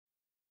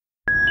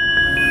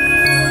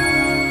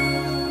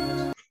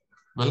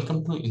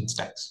Welcome to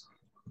Instacks.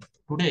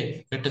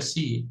 Today, let us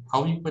see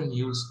how you can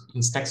use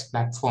Instacks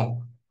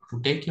platform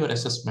to take your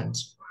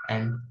assessments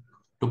and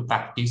to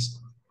practice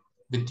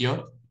with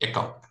your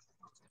account.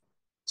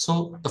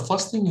 So the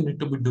first thing you need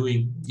to be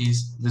doing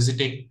is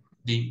visiting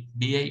the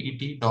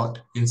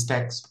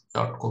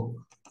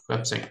diet.instacks.com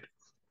website.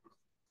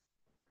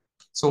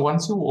 So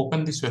once you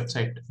open this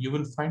website, you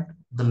will find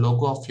the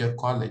logo of your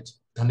college,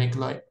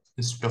 Dhaneklai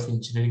Institute of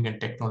Engineering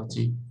and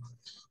Technology,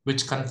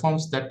 which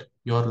confirms that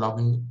you are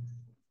logging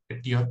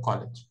at your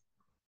college.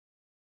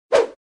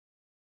 To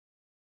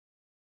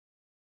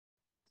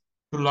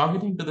log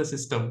in into the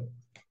system,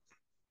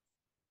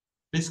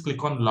 please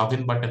click on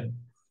login button,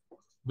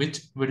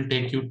 which will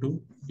take you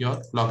to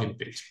your login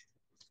page.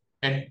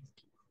 And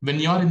when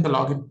you're in the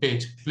login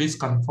page, please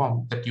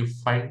confirm that you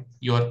find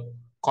your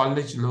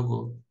college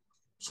logo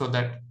so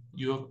that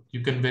you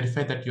can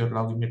verify that you're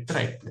logging at the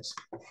right place.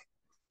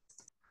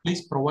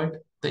 Please provide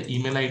the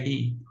email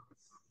ID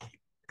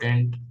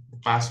and the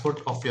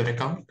password of your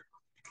account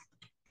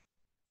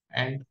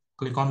and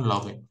click on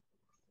login.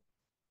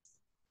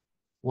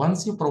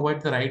 Once you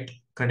provide the right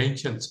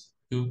credentials,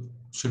 you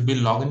should be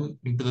logging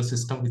into the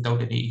system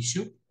without any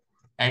issue.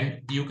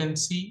 And you can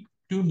see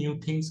two new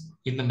things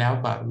in the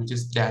nav bar, which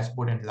is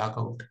dashboard and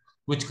logout,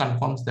 which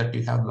confirms that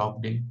you have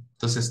logged in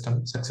the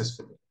system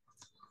successfully.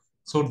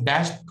 So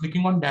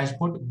clicking on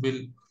dashboard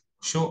will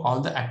show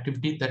all the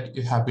activity that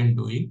you have been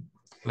doing,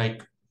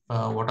 like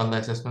what are the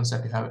assessments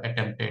that you have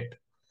attempted,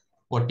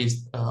 what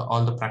is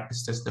all the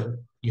practice tests that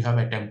you have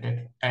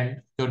attempted,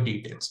 and your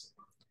details.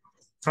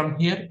 From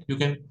here, you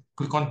can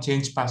click on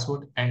change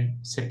password and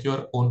set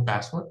your own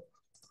password.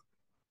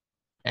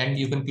 And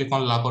you can click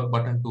on logout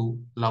button to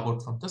log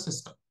out from the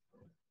system.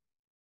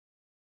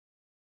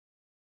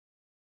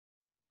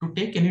 To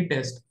take any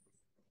test,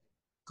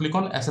 click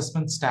on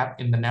Assessments tab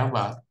in the nav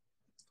bar.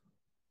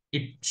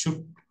 It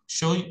should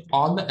show you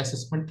all the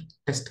assessment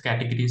test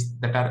categories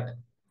that are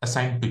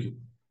assigned to you.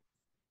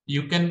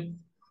 You can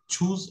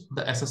choose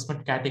the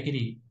assessment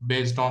category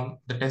based on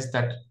the test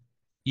that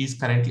is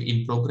currently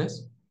in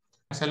progress.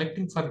 I'm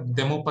selecting for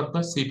demo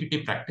purpose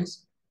CPT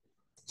practice.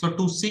 So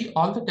to see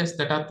all the tests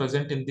that are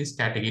present in this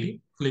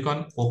category, click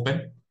on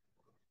Open,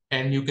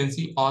 and you can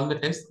see all the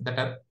tests that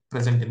are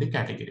present in the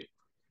category.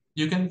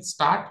 You can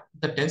start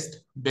the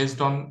test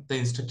based on the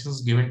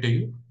instructions given to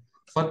you.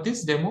 For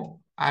this demo,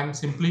 I'm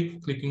simply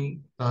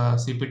clicking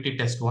CPT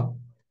test 1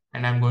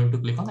 and I'm going to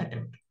click on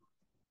attempt.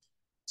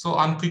 So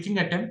on clicking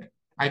attempt,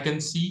 I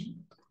can see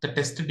the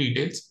test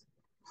details,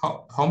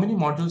 how many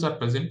modules are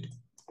present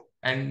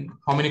and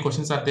how many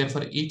questions are there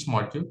for each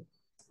module,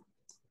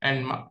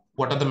 and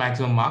what are the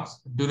maximum marks,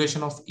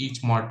 duration of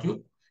each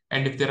module,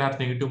 and if there are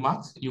negative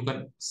marks, you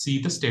can see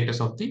the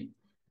status of the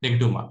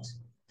negative marks.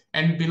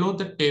 And below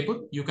the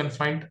table, you can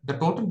find the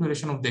total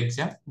duration of the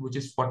exam, which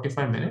is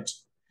 45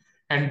 minutes.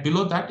 And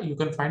below that, you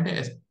can find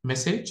a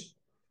message,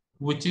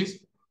 which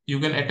is you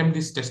can attempt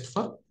this test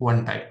for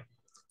one time.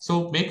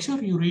 So make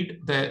sure you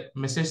read the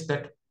message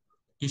that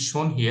is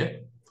shown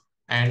here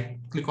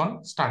and click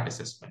on Start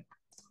Assessment.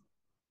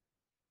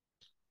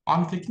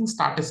 On clicking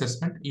Start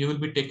Assessment, you will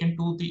be taken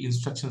to the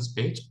instructions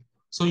page.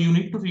 So you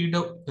need to read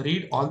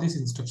all these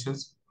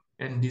instructions,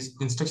 and these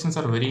instructions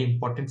are very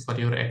important for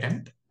your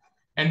attempt.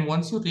 And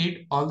once you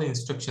read all the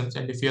instructions,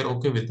 and if you are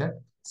okay with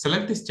that,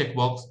 select this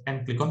checkbox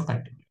and click on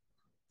Continue.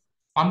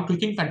 On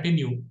clicking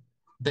Continue,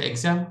 the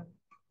exam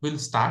will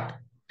start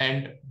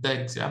and the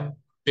exam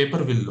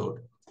paper will load.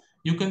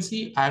 You can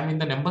see I'm in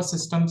the number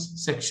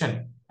systems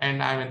section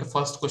and I'm in the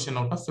first question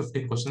out of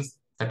 15 questions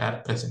that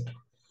are present.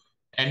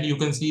 And you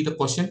can see the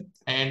question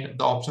and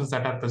the options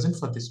that are present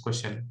for this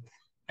question.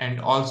 And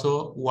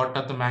also what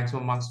are the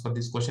maximum marks for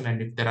this question.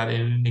 And if there are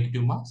any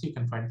negative marks, you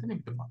can find the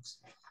negative marks.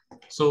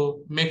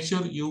 So make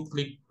sure you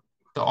click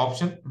the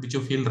option which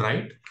you feel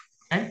right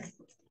and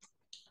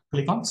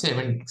click on Save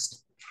and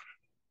Next.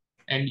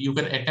 And you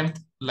can attempt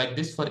like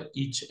this for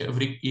each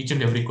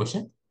and every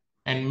question.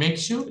 And make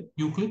sure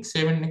you click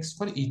Save and Next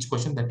for each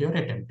question that you're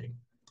attempting.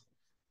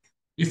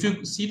 If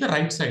you see the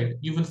right side,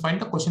 you will find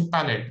the question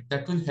palette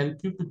that will help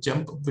you to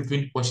jump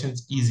between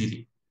questions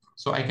easily.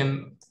 So I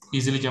can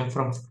easily jump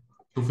from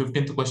to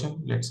 15th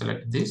question. Let's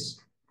select this.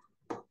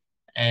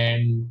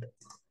 And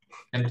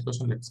 10th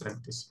question, let's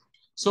select this.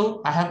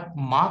 So I have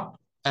marked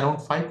around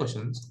 5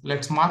 questions.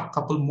 Let's mark a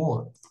couple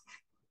more.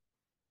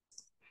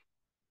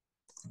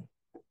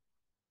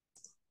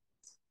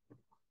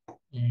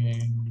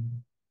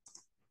 And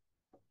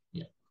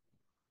yeah,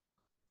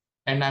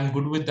 and I'm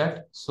good with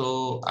that.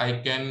 So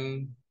I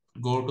can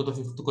go to the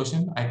 5th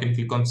question. I can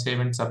click on Save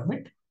and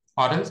Submit,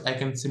 or else I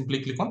can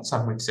simply click on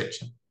Submit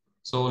section.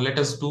 So let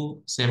us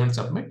do Save and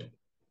Submit.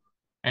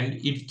 And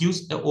it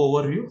gives an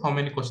overview how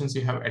many questions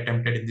you have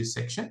attempted in this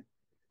section,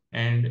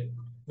 and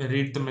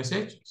read the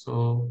message.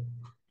 So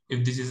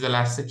if this is the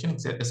last section,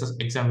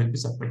 exam will be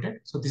submitted.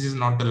 So this is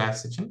not the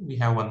last section. We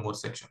have one more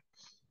section.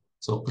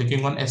 So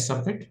clicking on S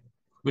submit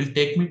will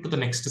take me to the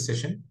next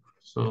session.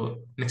 So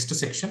next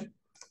section,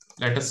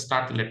 let us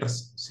start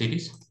letters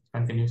series.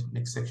 Continue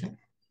next section.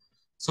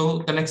 So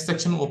the next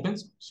section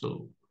opens.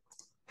 So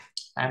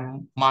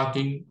I'm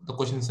marking the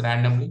questions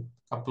randomly,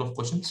 couple of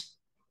questions.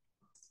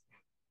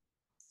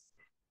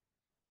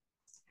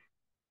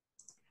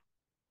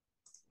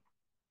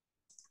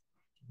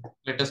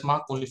 Let us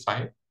mark only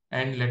 5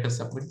 and let us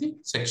submit the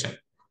section.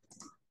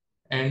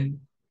 And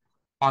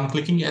on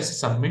clicking yes,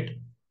 submit,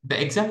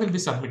 the exam will be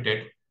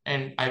submitted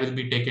and I will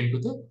be taken to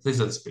the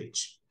results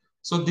page.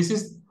 So this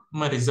is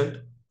my result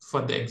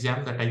for the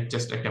exam that I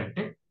just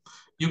attempted.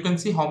 You can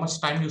see how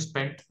much time you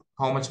spent,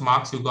 how much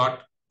marks you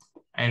got,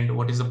 and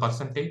what is the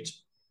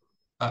percentage,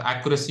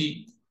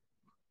 accuracy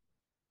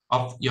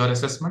of your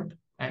assessment,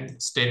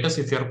 and status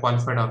if you're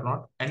qualified or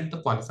not, and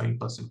the qualifying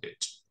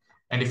percentage.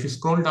 And if you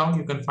scroll down,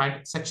 you can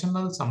find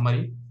sectional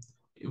summary,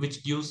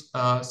 which gives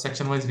a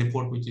section-wise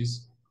report, which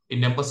is in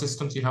number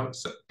systems, you have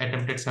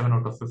attempted 7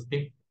 out of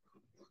 15.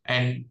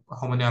 And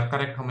how many are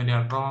correct, how many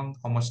are wrong,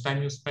 how much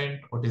time you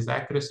spent, what is the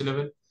accuracy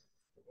level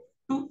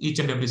to each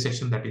and every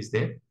section that is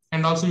there.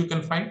 And also you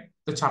can find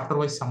the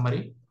chapter-wise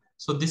summary.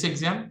 So this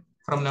exam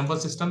from number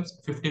systems,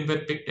 15 were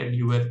picked and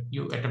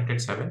you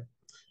attempted 7.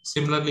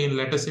 Similarly in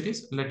letter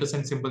series, letters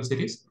and symbol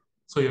series,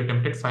 so you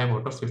attempted 5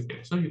 out of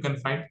 15. So you can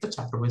find the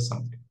chapter-wise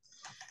summary.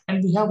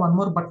 And we have one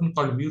more button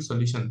called View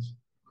Solutions.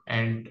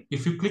 And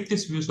if you click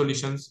this View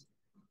Solutions,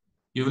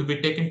 you will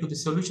be taken to the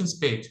solutions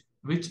page,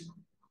 which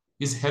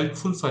is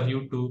helpful for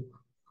you to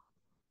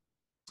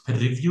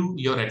review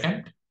your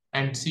attempt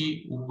and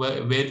see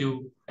where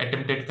you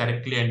attempted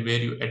correctly and where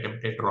you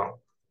attempted wrong.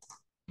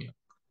 Yeah.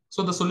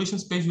 So the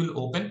solutions page will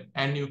open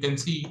and you can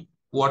see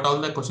what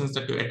all the questions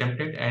that you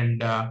attempted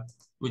and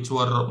which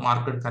were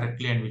marked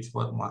correctly and which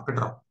were marked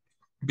wrong.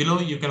 Below,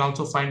 you can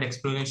also find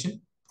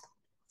explanation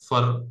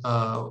for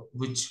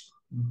which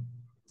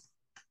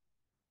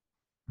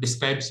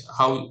describes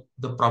how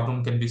the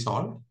problem can be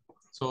solved.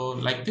 So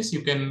like this,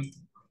 you can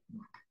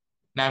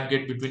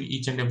navigate between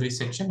each and every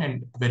section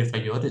and verify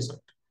your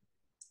result.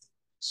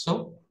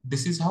 So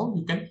this is how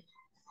you can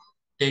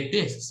take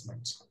the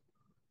assessments.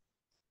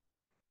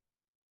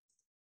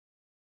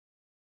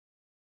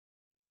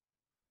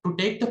 To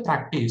take the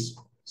practice,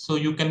 so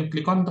you can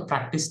click on the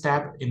practice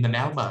tab in the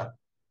navbar,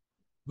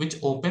 which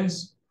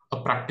opens a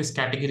practice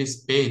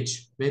categories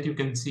page where you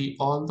can see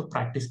all the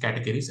practice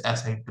categories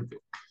assigned to you.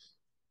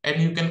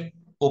 And you can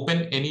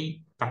open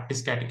any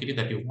practice category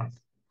that you want.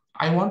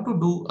 I want to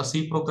do a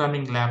C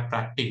programming lab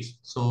practice.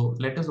 So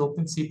let us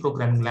open C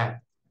programming lab.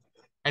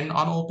 And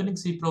on opening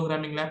C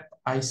programming lab,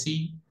 I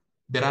see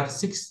there are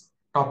 6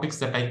 topics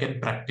that I can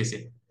practice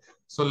in.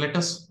 So let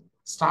us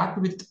start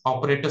with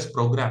operators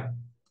program.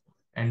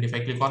 And if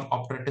I click on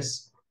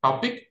operators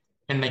topic,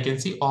 and I can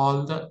see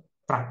all the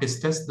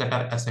practice tests that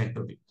are assigned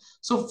to me.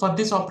 So for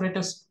this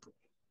operators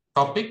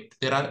topic,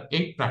 there are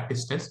 8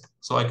 practice tests.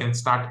 So I can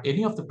start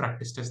any of the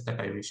practice tests that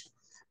I wish.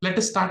 Let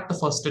us start the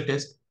first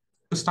test.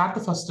 To start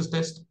the first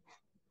test,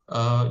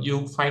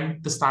 you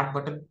find the start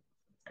button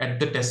at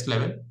the test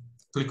level.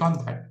 Click on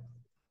that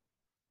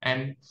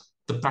and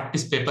the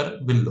practice paper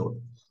will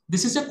load.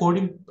 This is a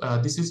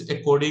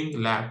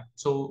coding lab.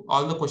 So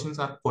all the questions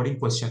are coding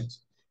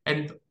questions.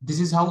 And this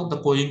is how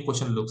the coding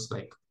question looks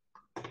like.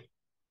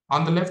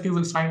 On the left, you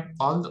will find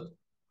all the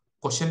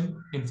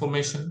question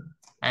information.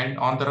 And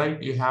on the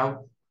right, you have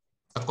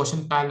a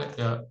question palette,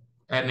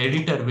 an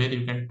editor where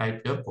you can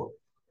type your code.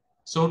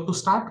 So to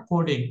start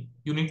coding,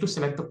 you need to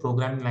select the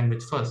programming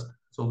language first.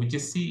 So which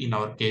is C in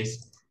our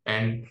case,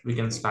 and we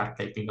can start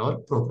typing our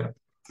program.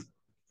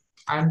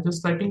 I'm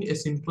just writing a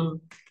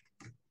simple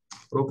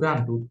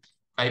program to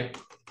type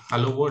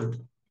hello world.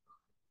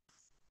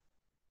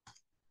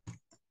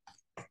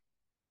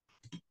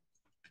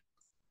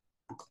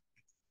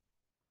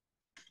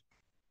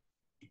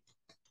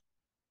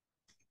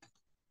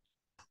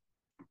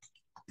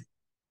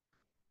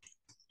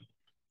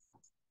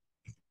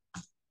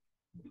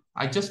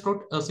 I just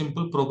wrote a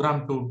simple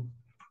program to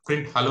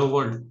print hello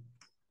world.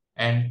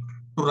 And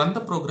to run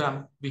the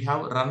program, we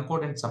have run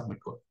code and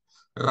submit code.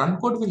 Run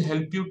code will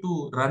help you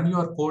to run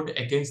your code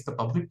against the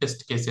public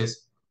test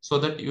cases so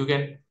that you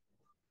can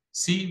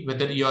see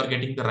whether you are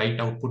getting the right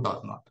output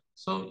or not.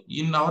 So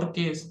in our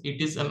case,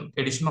 it is an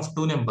addition of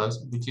 2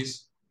 numbers, which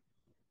is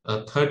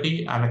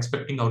 30. I'm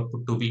expecting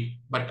output to be,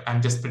 but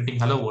I'm just printing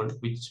hello world,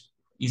 which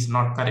is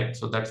not correct.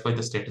 So that's why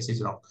the status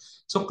is wrong.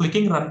 So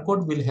clicking run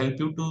code will help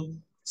you to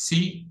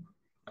see,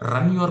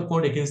 run your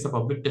code against the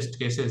public test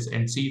cases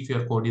and see if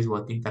your code is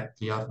working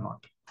correctly or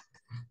not.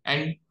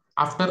 And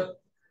after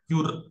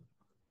you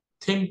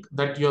think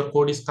that your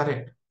code is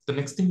correct, the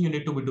next thing you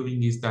need to be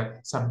doing is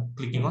that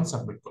clicking on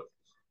submit code.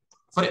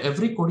 For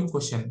every coding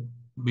question,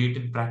 be it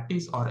in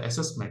practice or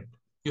assessment,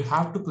 you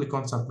have to click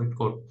on submit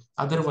code.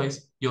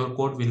 Otherwise, your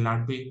code will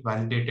not be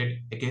validated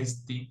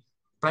against the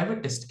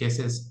private test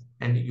cases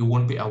and you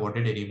won't be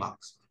awarded any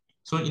marks.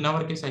 So in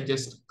our case, I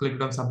just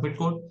clicked on submit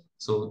code.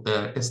 So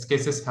the test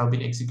cases have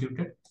been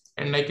executed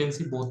and I can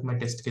see both my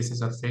test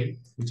cases are failed,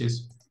 which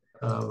is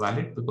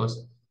valid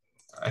because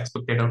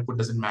expected output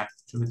doesn't match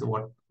with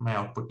what my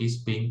output is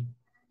being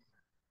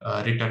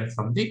returned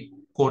from the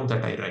code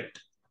that I write.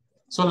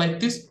 So like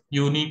this,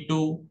 you need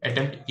to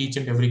attempt each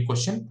and every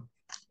question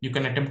You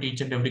can attempt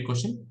each and every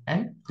question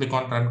and click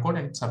on run code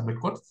and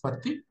submit code for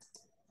the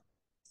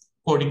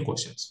coding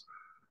questions.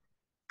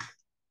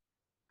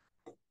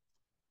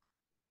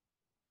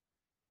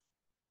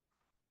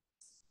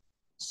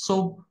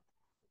 So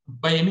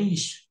by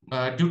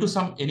due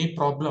to any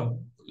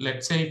problem,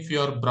 let's say if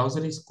your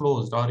browser is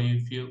closed or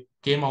if you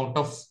came out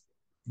of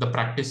the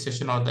practice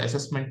session or the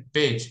assessment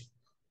page,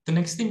 the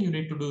next thing you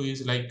need to do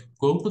is like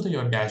go to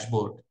your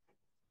dashboard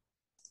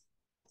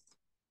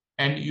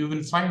and you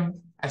will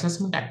find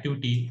assessment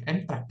activity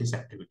and practice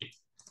activity.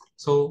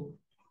 So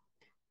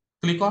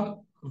click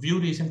on view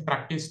recent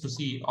practice to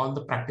see all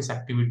the practice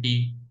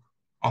activity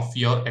of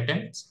your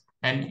attempts.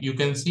 And you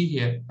can see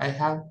here, I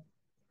have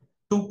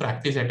 2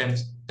 practice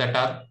attempts that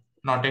are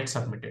not yet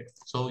submitted.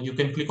 So you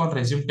can click on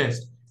resume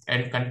test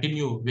and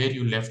continue where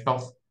you left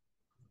off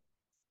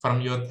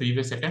from your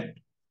previous attempt.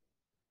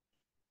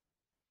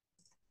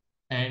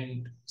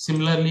 And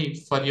similarly,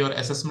 for your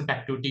assessment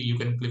activity, you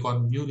can click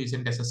on view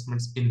recent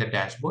assessments in the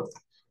dashboard,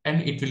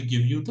 and it will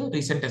give you the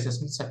recent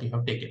assessments that you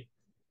have taken.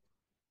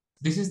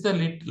 This is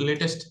the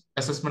latest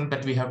assessment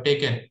that we have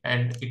taken,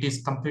 and it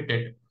is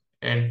completed,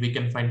 and we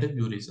can find the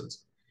view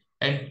results.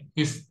 And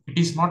if it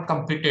is not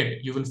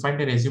completed, you will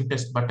find a resume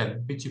test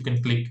button, which you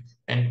can click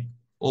and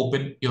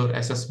open your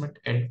assessment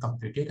and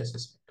complete your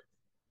assessment.